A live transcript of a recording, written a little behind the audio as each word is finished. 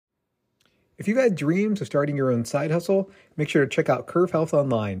If you've had dreams of starting your own side hustle, make sure to check out Curve Health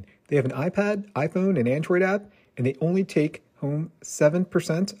Online. They have an iPad, iPhone, and Android app, and they only take home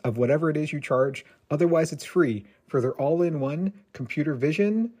 7% of whatever it is you charge. Otherwise, it's free for their all-in-one computer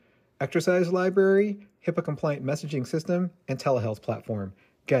vision, exercise library, HIPAA-compliant messaging system, and telehealth platform.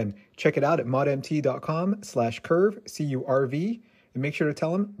 Again, check it out at modmt.com/curve, C-U-R-V, and make sure to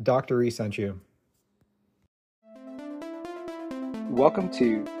tell them Dr. E sent you. Welcome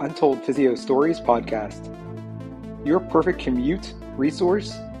to Untold Physio Stories podcast, your perfect commute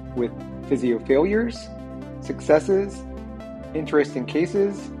resource with physio failures, successes, interesting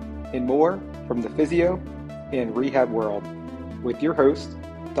cases, and more from the physio and rehab world with your hosts,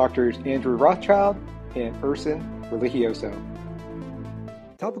 Drs. Andrew Rothschild and Urson Religioso.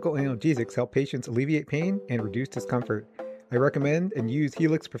 Topical analgesics help patients alleviate pain and reduce discomfort. I recommend and use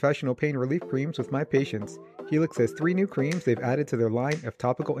Helix Professional Pain Relief Creams with my patients. Helix has 3 new creams they've added to their line of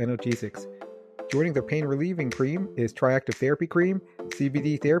topical analgesics. Joining their pain relieving cream is Triactive Therapy Cream,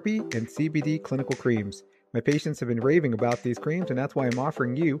 CBD Therapy, and CBD Clinical Creams. My patients have been raving about these creams, and that's why I'm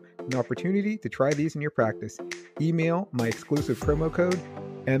offering you an opportunity to try these in your practice. Email my exclusive promo code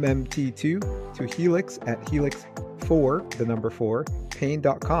MMT2 to Helix at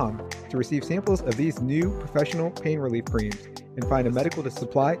helix4pain.com to receive samples of these new professional pain relief creams and find a medical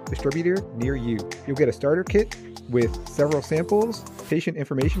supply distributor near you. You'll get a starter kit with several samples, patient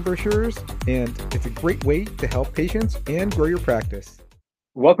information brochures, and it's a great way to help patients and grow your practice.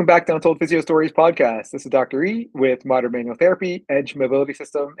 Welcome back to Untold Physio Stories podcast. This is Dr. E with Modern Manual Therapy, Edge Mobility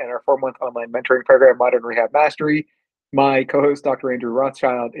System, and our 4-month online mentoring program, Modern Rehab Mastery. My co-host, Dr. Andrew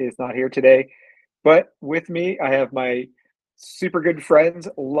Rothschild, is not here today, but with me, I have my super good friend,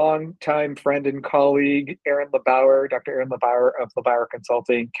 longtime friend and colleague, Aaron LeBauer, Dr. Aaron LeBauer of LeBauer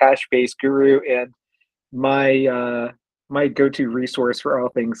Consulting, cash-based guru, and my go-to resource for all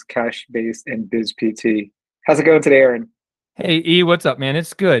things cash-based and biz PT. How's it going today, Aaron? Hey, E, what's up, man?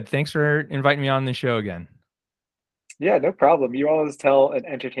 It's good. Thanks for inviting me on the show again. Yeah, no problem. You always tell an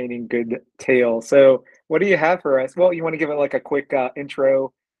entertaining, good tale. So what do you have for us? Well, you want to give it like a quick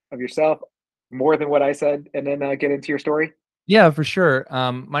intro of yourself, more than what I said, and then get into your story? Yeah, for sure.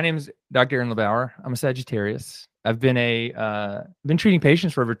 My name is Dr. Aaron LeBauer. I'm a Sagittarius. I've been treating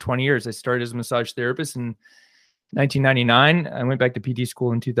patients for over 20 years. I started as a massage therapist in 1999. I went back to PT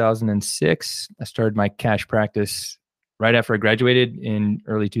school in 2006. I started my cash practice right after I graduated in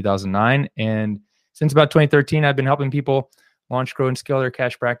early 2009. And since about 2013, I've been helping people launch, grow, and scale their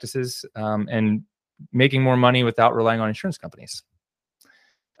cash practices and making more money without relying on insurance companies.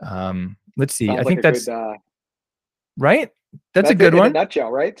 Let's see. Sounds I think like that's right. That's a good in one. a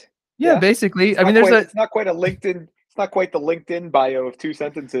nutshell, right? Yeah, basically. I mean, it's not quite a LinkedIn. It's not quite the LinkedIn bio of 2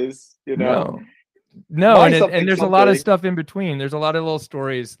 sentences, you know. No, and there's a lot of stuff in between. There's a lot of little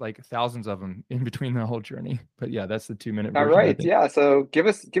stories, like thousands of them in between the whole journey. But yeah, that's the 2-minute version. All right. Yeah. So give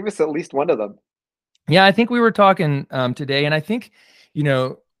us at least one of them. Yeah, I think we were talking today, and I think,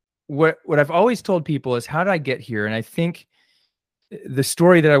 what I've always told people is, how did I get here? And I think the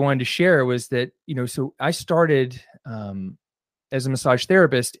story that I wanted to share was that, so I started as a massage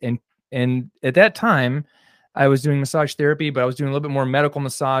therapist, and at that time I was doing massage therapy, but I was doing a little bit more medical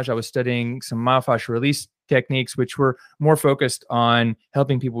massage. I was studying some myofascial release techniques, which were more focused on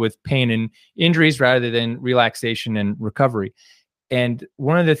helping people with pain and injuries rather than relaxation and recovery. And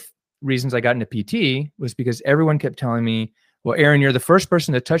one of the reasons I got into PT was because everyone kept telling me, well, Aaron, you're the first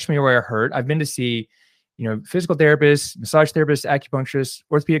person to touch me where I hurt. I've been to see, physical therapists, massage therapists, acupuncturists,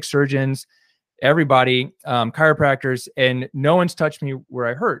 orthopedic surgeons, everybody, chiropractors, and no one's touched me where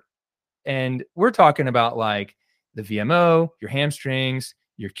I hurt. And we're talking about like the VMO, your hamstrings,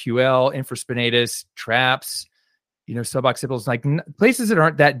 your QL, infraspinatus, traps, suboccipitals, like places that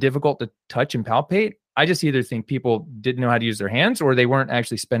aren't that difficult to touch and palpate. I just either think people didn't know how to use their hands, or they weren't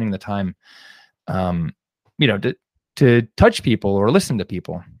actually spending the time, to touch people or listen to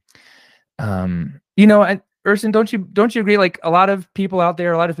people. Urson, don't you agree? Like a lot of people out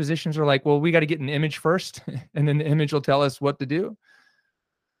there, a lot of physicians are like, well, we got to get an image first, and then the image will tell us what to do.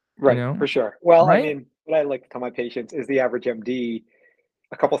 Right, for sure. Well, right? I mean, what I like to tell my patients is the average MD.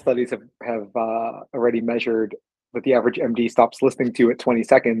 A couple of studies have already measured that the average MD stops listening to at 20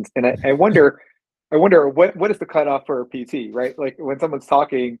 seconds, and I wonder what is the cutoff for a PT, right? Like when someone's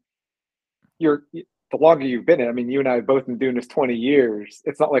talking, the longer you've been in. I mean, you and I have both been doing this 20 years.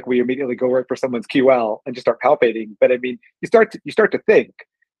 It's not like we immediately go right for someone's QL and just start palpating. But I mean, you start to think,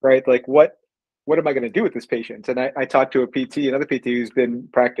 right? Like what am I going to do with this patient? And I talked to another PT who's been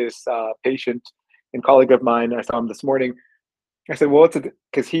practice patient and colleague of mine. I saw him this morning. I said, well,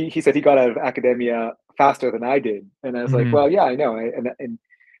 because he said he got out of academia faster than I did. And I was like, well, yeah, I know. And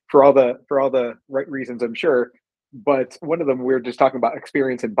for all the right reasons, I'm sure. But one of them, we were just talking about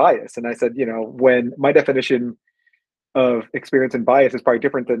experience and bias, and I said, when my definition of experience and bias is probably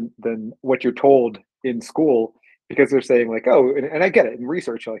different than what you're told in school, because they're saying like, oh, and I get it in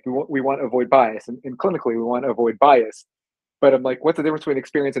research, like we want to avoid bias, and clinically we want to avoid bias. But I'm like, what's the difference between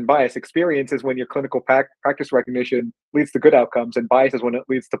experience and bias? Experience is when your clinical practice recognition leads to good outcomes, and bias is when it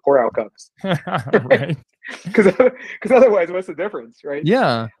leads to poor outcomes. Right. Because otherwise, what's the difference, right?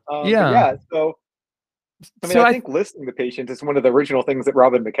 Yeah. But Yeah. yeah, so I mean, So I think listening to patients is one of the original things that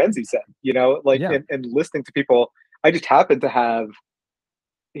Robin McKenzie said, like, yeah. and listening to people. I just happened to have,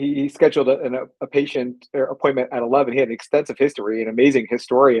 he scheduled a patient or appointment at 11. He had an extensive history, an amazing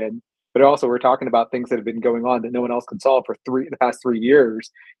historian, but also we're talking about things that have been going on that no one else can solve for the past 3 years.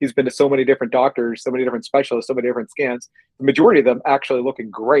 He's been to so many different doctors, so many different specialists, so many different scans. The majority of them actually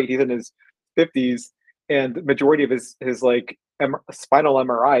looking great. He's in his 50s, and the majority of his like spinal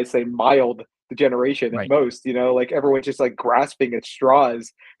MRIs say mild degeneration at Right. most. Like everyone's just like grasping at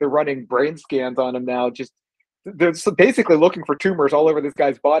straws. They're running brain scans on him now. Just they're basically looking for tumors all over this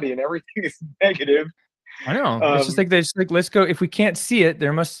guy's body, and everything is negative. I know. It's just like they just like, let's go. If we can't see it,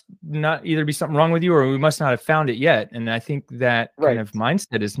 there must not either be something wrong with you, or we must not have found it yet. And I think that kind of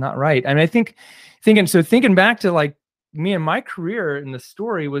mindset is not right. I mean, I think thinking back to like me and my career, and the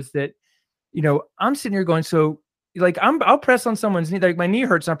story was that, I'm sitting here going, so like I'll press on someone's knee, like my knee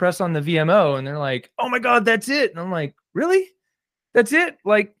hurts, and I press on the VMO, and they're like, oh my God, that's it. And I'm like, really? That's it?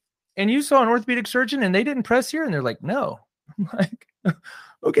 Like, and you saw an orthopedic surgeon and they didn't press here? And they're like, no. I'm like,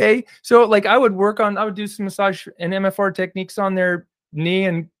 okay. So like I would do some massage and MFR techniques on their knee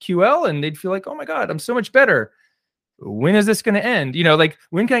and QL, and they'd feel like, oh my God, I'm so much better. When is this going to end? Like,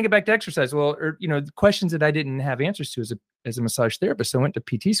 when can I get back to exercise? Well, or, the questions that I didn't have answers to as a massage therapist. So I went to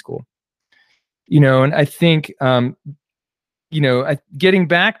PT school, and I think, getting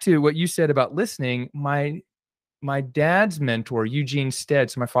back to what you said about listening, my dad's mentor, Eugene Stead.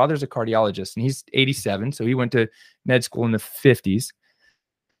 So my father's a cardiologist, and he's 87. So he went to med school in the 50s,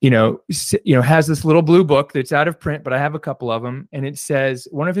 has this little blue book that's out of print, but I have a couple of them. And it says,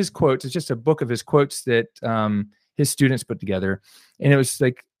 one of his quotes, it's just a book of his quotes that his students put together. And it was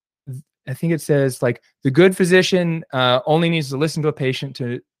like, I think it says like, the good physician only needs to listen to a patient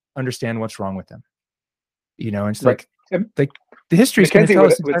to understand what's wrong with them. And it's like the history is going to tell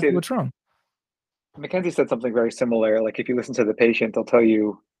us exactly what's wrong. McKenzie said something very similar. Like, if you listen to the patient, they'll tell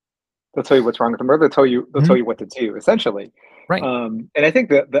you what's wrong with them, or they'll tell you what to do, essentially. Right. And I think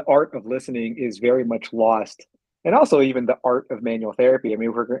that the art of listening is very much lost, and also even the art of manual therapy. I mean,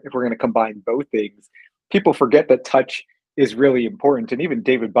 if we're going to combine both things, people forget that touch is really important. And even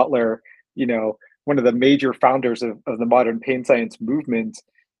David Butler, one of the major founders of the modern pain science movement,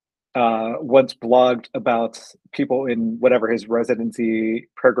 once blogged about people in whatever his residency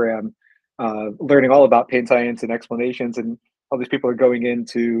program, learning all about pain science and explanations, and all these people are going in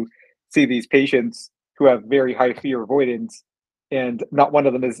to see these patients who have very high fear avoidance, and not one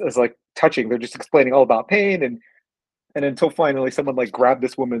of them is like touching. They're just explaining all about pain, and until finally someone like grabbed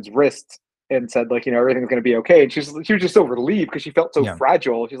this woman's wrist and said like, everything's going to be okay, and she was just so relieved because she felt so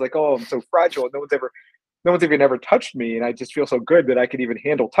fragile. She's like, oh, I'm so fragile. No one's even ever touched me, and I just feel so good that I could even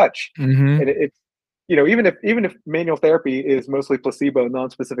handle touch. Mm-hmm. And it's even if manual therapy is mostly placebo,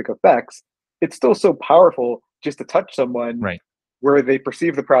 non-specific effects, it's still so powerful just to touch someone, right, where they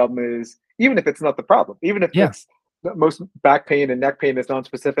perceive the problem is, even if it's not the problem, even if it's most back pain and neck pain is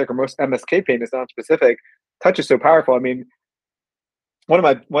non-specific, or most MSK pain is non-specific. Touch is so powerful. I mean, one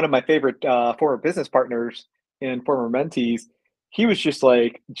of my favorite former business partners and former mentees, he was just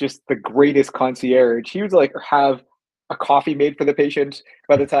the greatest concierge. He would like have a coffee made for the patient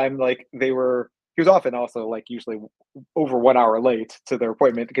by the time like he was often also like usually over 1 hour late to their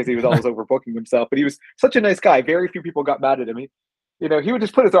appointment because he was always overbooking himself. But he was such a nice guy. Very few people got mad at him. He would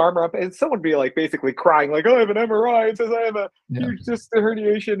just put his arm up, and someone would be like basically crying, like, oh, I have an MRI. It says I have a huge disc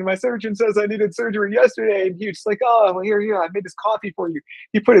herniation, and my surgeon says I needed surgery yesterday. And he was just like, oh, well, here, I made this coffee for you.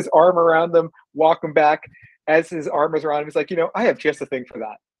 He put his arm around them, walk them back. As his arm was around him, he's like, I have just a thing for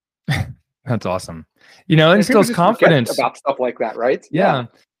that. That's awesome. And instills confidence about stuff like that, right? Yeah.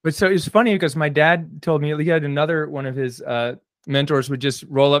 But so it's funny because my dad told me he had another one of his mentors would just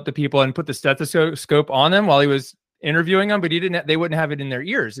roll up to people and put the stethoscope on them while he was interviewing them, but they wouldn't have it in their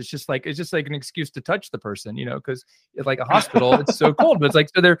ears. It's just like an excuse to touch the person, because it's like a hospital, it's so cold, but it's like,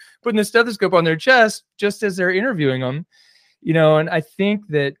 so they're putting the stethoscope on their chest just as they're interviewing them, and I think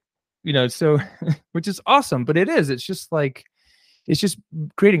that, so, which is awesome, but it's just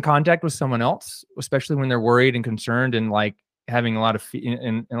creating contact with someone else, especially when they're worried and concerned and like having a lot of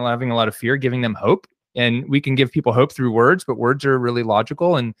having a lot of fear, giving them hope, And we can give people hope through words, but words are really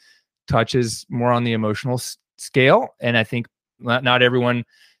logical, and touch is more on the emotional scale. And I think not everyone,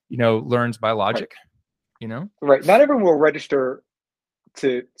 learns by logic, Right. Not everyone will register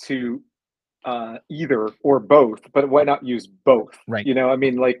to either or both, but why not use both? Right. I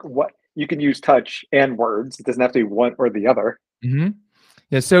mean, like, what you can use touch and words. It doesn't have to be one or the other. Mm-hmm.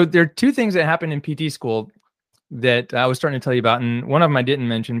 Yeah. So there are two things that happened in PT school that I was starting to tell you about, and one of them I didn't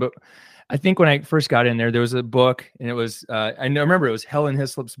mention, but I think when I first got in there was a book, and it was I remember it was Helen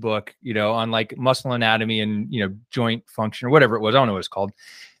Hislop's book, on like muscle anatomy and joint function or whatever it was. I don't know what it's called.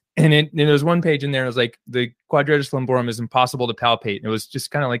 And there was one page in there. It was like, the quadratus lumborum is impossible to palpate. And it was just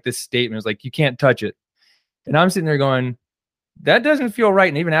kind of like this statement. It was like, you can't touch it. And I'm sitting there going, that doesn't feel right.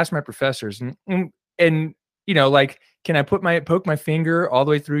 And I even asked my professors, and like, can I poke my finger all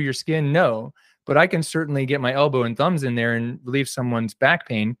the way through your skin? No, but I can certainly get my elbow and thumbs in there and relieve someone's back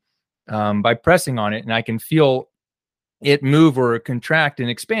pain by pressing on it. And I can feel it move or contract and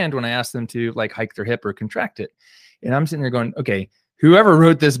expand when I ask them to like hike their hip or contract it. And I'm sitting there going, okay, whoever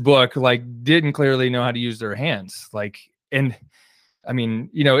wrote this book, like, didn't clearly know how to use their hands. Like, and I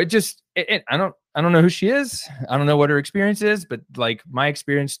mean, I don't know who she is. I don't know what her experience is, but like my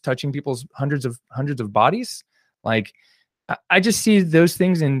experience touching people's hundreds of bodies, like I just see those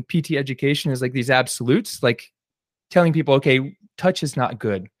things in PT education as like these absolutes, like telling people, okay, touch is not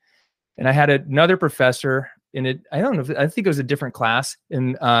good. And I had another professor in it. I don't know. I think it was a different class.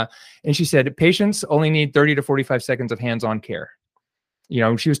 And she said, patients only need 30 to 45 seconds of hands-on care.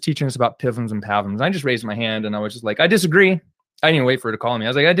 She was teaching us about PIVMs and PAVMs. I just raised my hand and I was just like, I disagree. I didn't wait for her to call me. I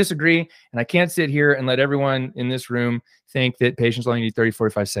was like, I disagree. And I can't sit here and let everyone in this room think that patients only need 30,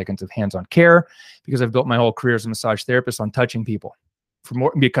 45 seconds of hands-on care, because I've built my whole career as a massage therapist on touching people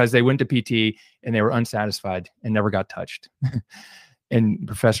because they went to PT and they were unsatisfied and never got touched. And the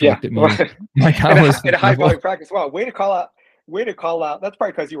professor looked at me like I was in a high volume practice. Wow, way to call out. That's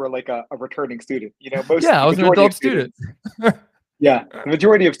probably because you were like a returning student. I was an adult student. Yeah, the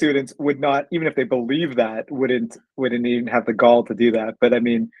majority of students would not, even if they believe that, wouldn't even have the gall to do that. But I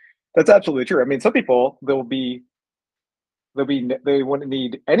mean, that's absolutely true. I mean, some people they wouldn't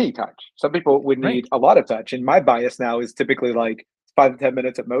need any touch. Some people would need a lot of touch. And my bias now is typically like 5 to 10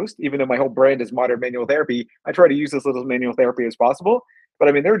 minutes at most. Even though my whole brand is modern manual therapy, I try to use as little manual therapy as possible. But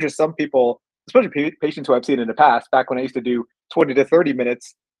I mean, there are just some people, especially patients who I've seen in the past, back when I used to do 20 to 30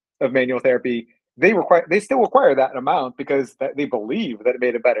 minutes of manual therapy, they still require that amount because they believe that it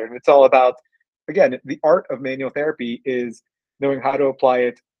made it better. And it's all about, again, the art of manual therapy is knowing how to apply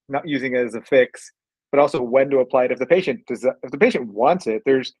it, not using it as a fix, but also when to apply it if the patient wants it.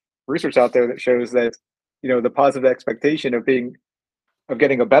 There's research out there that shows that the positive expectation of getting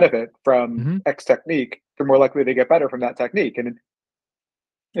a benefit from X technique, they're more likely to get better from that technique. And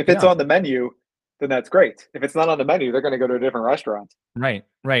if it's on the menu, then that's great. If it's not on the menu, they're going to go to a different restaurant. Right.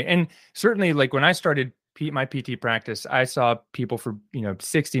 And certainly, like when I started my PT practice, I saw people for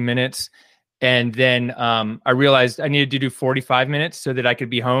 60 minutes, and then I realized I needed to do 45 minutes so that I could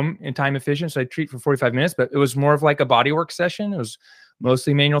be home in time efficient. So I treat for 45 minutes, but it was more of like a bodywork session. It was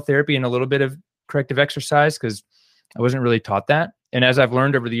mostly manual therapy and a little bit of corrective exercise because I wasn't really taught that. And as I've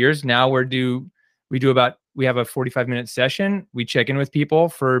learned over the years, now we have a 45-minute session. We check in with people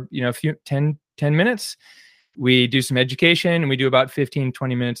for a few 10 minutes. We do some education, and we do about 15,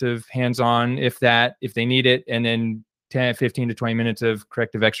 20 minutes of hands-on if they need it. And then 15 to 20 minutes of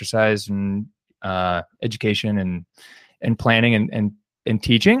corrective exercise and education and planning and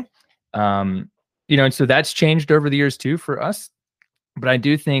teaching. And so that's changed over the years too for us. But I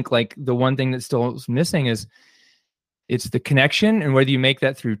do think like the one thing that still is missing is it's the connection, and whether you make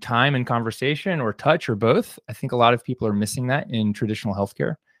that through time and conversation or touch or both. I think a lot of people are missing that in traditional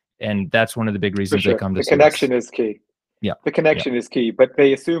healthcare. And that's one of the big reasons they come to the connection is key. Yeah. The connection is key, but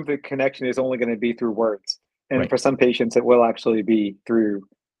they assume the connection is only going to be through words. And for some patients, it will actually be through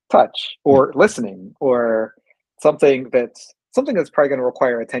touch or listening or something that's probably going to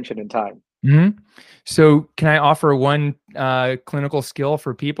require attention and time. Mm-hmm. So can I offer one clinical skill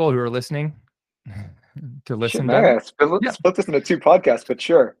for people who are listening to listen better? Split this into 2 podcasts, but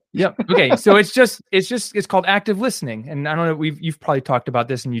sure. Yeah. Okay. So it's called active listening. And I don't know, you've probably talked about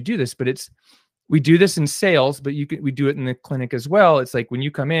this and you do this, but we do this in sales, but we do it in the clinic as well. It's like when you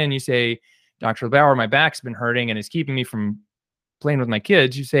come in, you say, Dr. LeBauer, my back's been hurting and it's keeping me from playing with my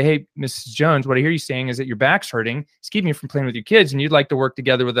kids. You say, hey, Mrs. Jones, what I hear you saying is that your back's hurting. It's keeping you from playing with your kids, and you'd like to work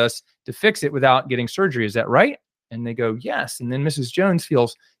together with us to fix it without getting surgery. Is that right? And they go, yes. And then Mrs. Jones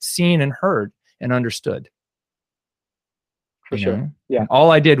feels seen and heard and understood. For sure. Yeah. And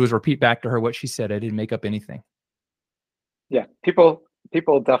all I did was repeat back to her what she said. I didn't make up anything. Yeah. People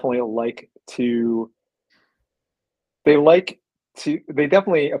definitely like to they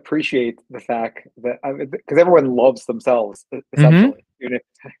definitely appreciate the fact that, because everyone loves themselves Hmm. essentially, even if,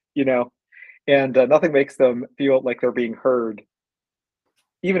 you know, and nothing makes them feel like they're being heard,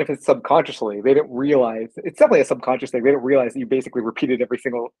 even if it's subconsciously. They didn't realize it's definitely a subconscious thing. They didn't realize that you basically repeated every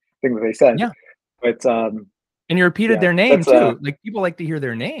single thing that they said. Yeah. But And you repeated yeah, their name that's too. Like people like to hear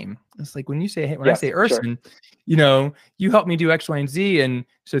their name. It's like when you say, hey, when I yes, say sure. Urson, you help me do X, Y, and Z. And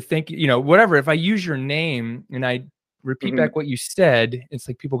so thank you, whatever. If I use your name and I repeat Hmm. back what you said, it's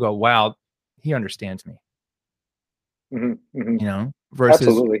like people go, wow, he understands me, Hmm. Hmm. versus,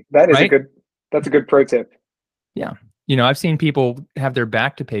 Absolutely. right? That's a good pro tip. Yeah. I've seen people have their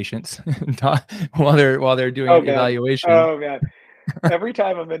back to patients while they're Oh doing man. evaluation. Oh man. Every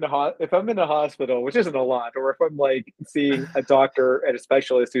time I'm in the if I'm in the hospital, which isn't a lot, or if I'm like seeing a doctor and a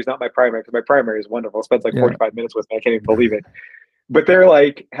specialist who's not my primary, because my primary is wonderful, spends like Yeah. 45 minutes with me. I can't even believe it. But they're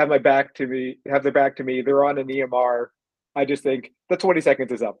like, have their back to me. They're on an EMR. I just think the 20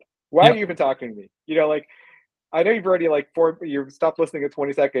 seconds is up. Why are Yep. you even talking to me? Like, I know you've already you stopped listening at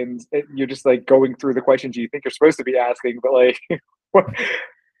 20 seconds. And you're just like going through the questions you think you're supposed to be asking, but like,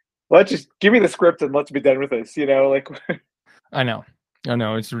 let's just give me the script and let's be done with this. Like, I know. I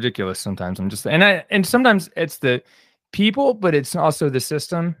know it's ridiculous sometimes. I'm just and sometimes it's the people, but it's also the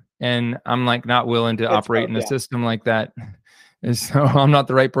system. And I'm like not willing to it's operate both. in a Yeah. system like that. And so I'm not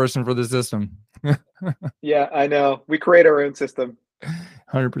the right person for the system. Yeah, I know. We create our own system.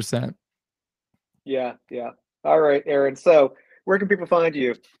 100%. Yeah, yeah. All right, Aaron. So, where can people find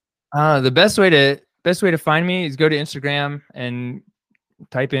you? The best way to find me is go to Instagram and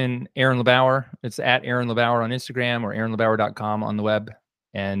type in Aaron LeBauer. It's at Aaron LeBauer on Instagram or aaronlebauer.com on the web.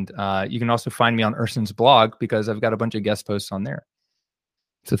 And you can also find me on Urson's blog because I've got a bunch of guest posts on there.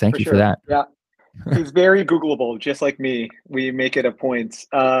 So thank For you for sure. that. Yeah, he's very Googleable, just like me. We make it a point.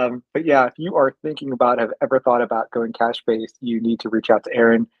 But yeah, if you are thinking about, have ever thought about going cash based, you need to reach out to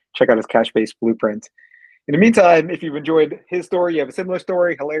Aaron. Check out his cash based blueprint. In the meantime, if you've enjoyed his story, you have a similar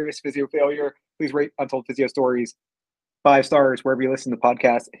story, hilarious physio failure, please rate Untold Physio Stories 5 stars wherever you listen to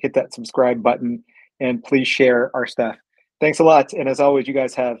podcasts. Hit that subscribe button and please share our stuff. Thanks a lot. And as always, you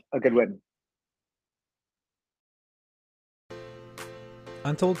guys have a good one.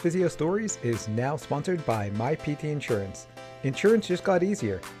 Untold Physio Stories is now sponsored by MyPT Insurance. Insurance just got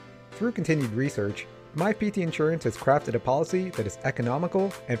easier. Through continued research, MyPT Insurance has crafted a policy that is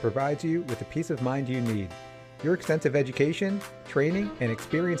economical and provides you with the peace of mind you need. Your extensive education, training, and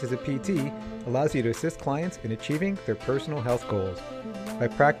experience as a PT allows you to assist clients in achieving their personal health goals. By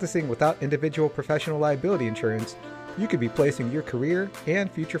practicing without individual professional liability insurance, you could be placing your career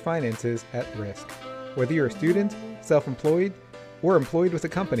and future finances at risk. Whether you're a student, self-employed, or employed with a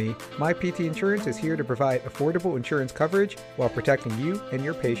company, MyPT Insurance is here to provide affordable insurance coverage while protecting you and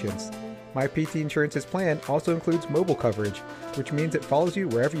your patients. MyPT Insurance's plan also includes mobile coverage, which means it follows you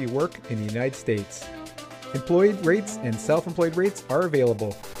wherever you work in the United States. Employed rates and self-employed rates are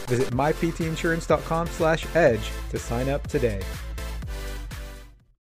available. Visit myptinsurance.com/edge to sign up today.